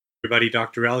everybody,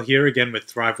 Dr. L here again with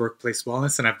Thrive Workplace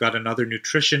Wellness, and I've got another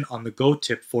nutrition on the go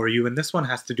tip for you, and this one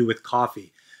has to do with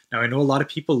coffee. Now, I know a lot of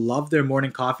people love their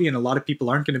morning coffee, and a lot of people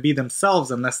aren't going to be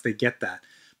themselves unless they get that.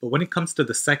 But when it comes to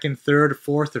the second, third,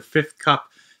 fourth, or fifth cup,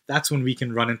 that's when we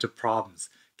can run into problems.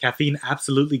 Caffeine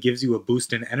absolutely gives you a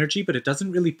boost in energy, but it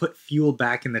doesn't really put fuel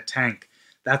back in the tank.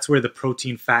 That's where the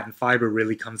protein, fat, and fiber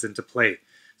really comes into play.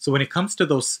 So when it comes to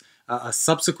those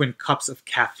subsequent cups of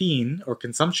caffeine or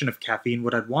consumption of caffeine,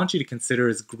 what I'd want you to consider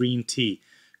is green tea.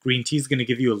 Green tea is going to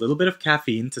give you a little bit of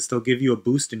caffeine to still give you a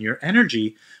boost in your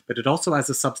energy, but it also has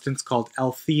a substance called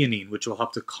L-theanine, which will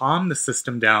help to calm the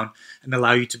system down and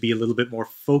allow you to be a little bit more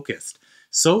focused.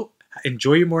 So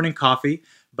enjoy your morning coffee,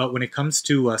 but when it comes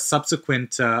to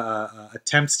subsequent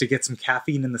attempts to get some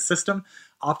caffeine in the system,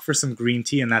 opt for some green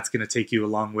tea, and that's going to take you a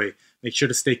long way. Make sure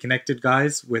to stay connected,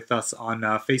 guys, with us on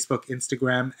Facebook,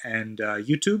 Instagram, and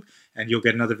YouTube, and you'll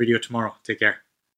get another video tomorrow. Take care.